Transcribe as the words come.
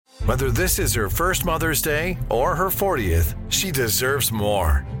Whether this is her first Mother's Day or her 40th, she deserves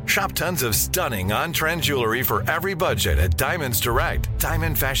more. Shop tons of stunning on-trend jewelry for every budget at Diamonds Direct.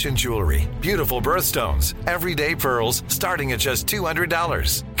 Diamond fashion jewelry, beautiful birthstones, everyday pearls starting at just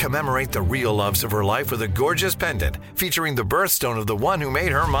 $200. Commemorate the real loves of her life with a gorgeous pendant featuring the birthstone of the one who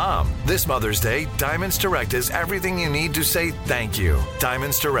made her mom. This Mother's Day, Diamonds Direct is everything you need to say thank you.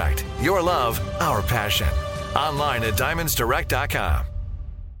 Diamonds Direct. Your love, our passion. Online at diamondsdirect.com.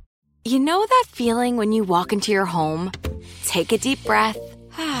 You know that feeling when you walk into your home, take a deep breath,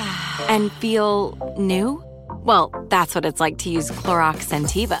 and feel new? Well, that's what it's like to use Clorox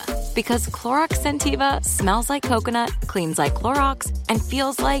Scentiva. Because Clorox Scentiva smells like coconut, cleans like Clorox, and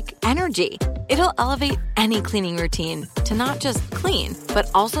feels like energy. It'll elevate any cleaning routine to not just clean, but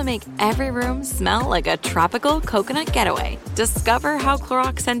also make every room smell like a tropical coconut getaway. Discover how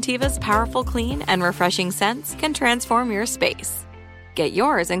Clorox Scentiva's powerful clean and refreshing scents can transform your space. Get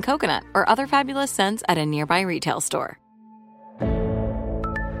yours in coconut or other fabulous scents at a nearby retail store.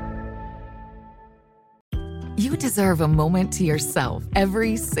 You deserve a moment to yourself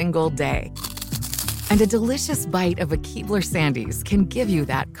every single day. And a delicious bite of a Keebler Sandies can give you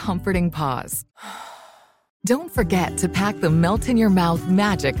that comforting pause. Don't forget to pack the melt-in-your-mouth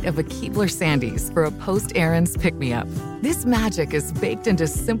magic of a Keebler Sandies for a post-errands pick-me-up. This magic is baked into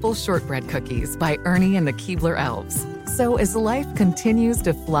simple shortbread cookies by Ernie and the Keebler Elves. So as life continues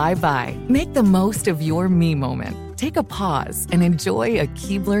to fly by, make the most of your me moment. Take a pause and enjoy a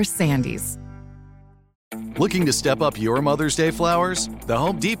Keebler Sandies. Looking to step up your Mother's Day flowers? The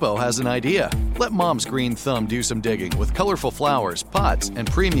Home Depot has an idea. Let Mom's green thumb do some digging with colorful flowers, pots, and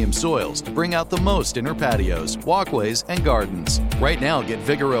premium soils to bring out the most in her patios, walkways, and gardens. Right now, get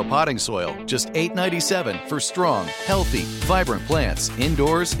Vigoro potting soil, just $8.97 for strong, healthy, vibrant plants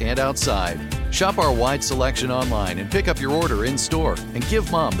indoors and outside. Shop our wide selection online and pick up your order in-store and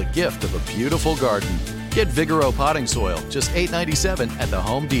give Mom the gift of a beautiful garden. Get Vigoro potting soil, just $8.97 at the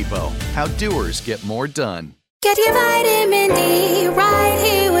Home Depot. How doers get more done. Get your vitamin D right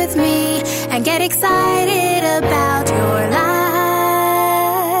here with me and get excited about your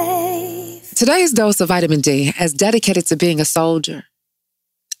life. Today's dose of vitamin D is dedicated to being a soldier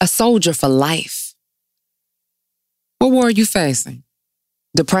for life. What war are you facing?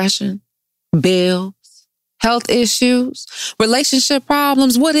 Depression? Bills? Health issues? Relationship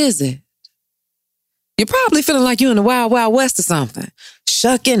problems? What is it? You're probably feeling like you're in the wild, wild west or something,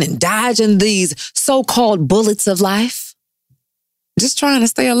 shucking and dodging these so-called bullets of life. Just trying to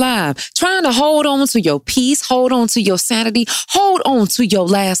stay alive, trying to hold on to your peace, hold on to your sanity, hold on to your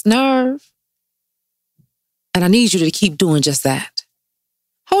last nerve. And I need you to keep doing just that.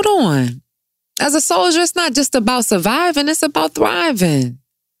 Hold on. As a soldier, it's not just about surviving, it's about thriving.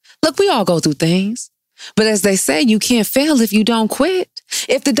 Look, we all go through things. But as they say, you can't fail if you don't quit.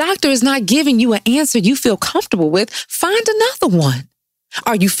 If the doctor is not giving you an answer you feel comfortable with, find another one.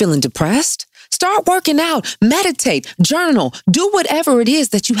 Are you feeling depressed? Start working out, meditate, journal, do whatever it is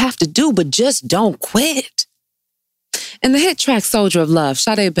that you have to do, but just don't quit. In the hit track Soldier of Love,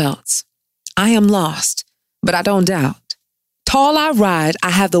 Sade Belts, I am lost, but I don't doubt. Tall I ride, I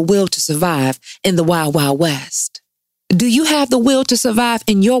have the will to survive in the wild, wild west. Do you have the will to survive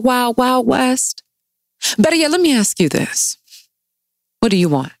in your wild, wild west? Better yet, let me ask you this. What do you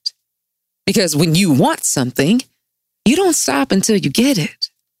want? Because when you want something, you don't stop until you get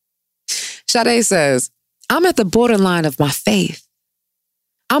it. Sade says, I'm at the borderline of my faith.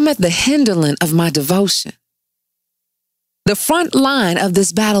 I'm at the hinterland of my devotion. The front line of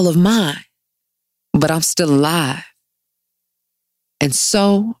this battle of mine. But I'm still alive. And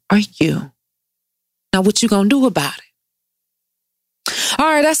so are you. Now, what you gonna do about it? All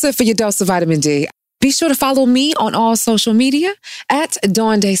right, that's it for your dose of vitamin D. Be sure to follow me on all social media at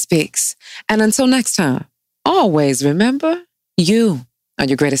Dawn Day Speaks. And until next time, always remember, you are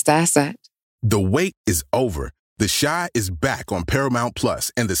your greatest asset. The wait is over. The Chi is back on Paramount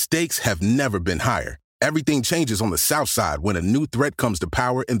Plus, and the stakes have never been higher. Everything changes on the South Side when a new threat comes to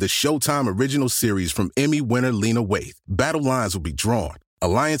power in the Showtime original series from Emmy winner Lena Waithe. Battle lines will be drawn,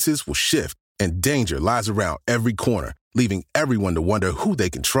 alliances will shift, and danger lies around every corner, leaving everyone to wonder who they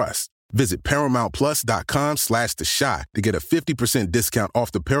can trust. Visit ParamountPlus.com/The Chi to get a 50% discount off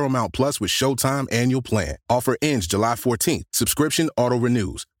the Paramount Plus with Showtime annual plan. Offer ends July 14th. Subscription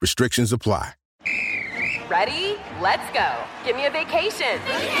auto-renews. Restrictions apply. Ready? Let's go. Give me a vacation.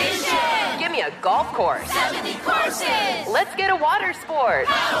 Vacation. Give me a golf course. 70 courses. Let's get a water sport.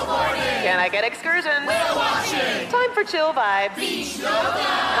 Paddleboarding. Can I get excursions? Whale watching. Time for chill vibes. Beach yoga.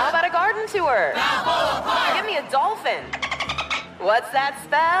 How about a garden tour? Balboa Park. Give me a dolphin. What's that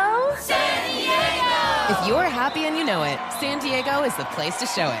spell? San Diego! If you're happy and you know it, San Diego is the place to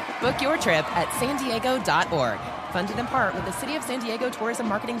show it. Book your trip at sandiego.org. Funded in part with the City of San Diego Tourism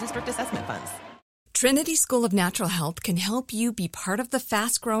Marketing District Assessment Funds. Trinity School of Natural Health can help you be part of the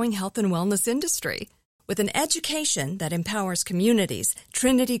fast-growing health and wellness industry. With an education that empowers communities,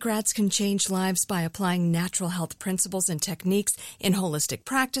 Trinity grads can change lives by applying natural health principles and techniques in holistic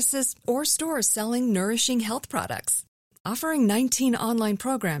practices or stores selling nourishing health products. Offering 19 online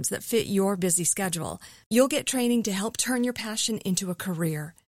programs that fit your busy schedule, you'll get training to help turn your passion into a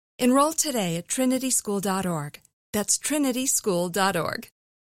career. Enroll today at trinityschool.org. That's trinityschool.org.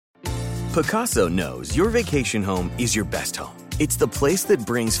 Pacaso knows your vacation home is your best home. It's the place that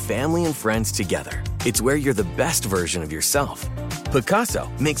brings family and friends together. It's where you're the best version of yourself. Pacaso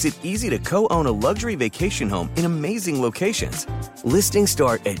makes it easy to co-own a luxury vacation home in amazing locations. Listings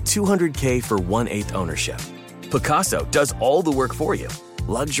start at $200K for 1/8 ownership. Pacaso does all the work for you.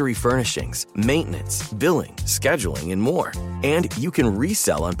 Luxury furnishings, maintenance, billing, scheduling, and more. And you can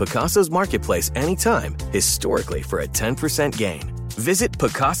resell on Pacaso's marketplace anytime, historically for a 10% gain. Visit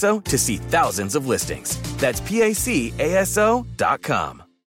Pacaso to see thousands of listings. That's PACASO.com.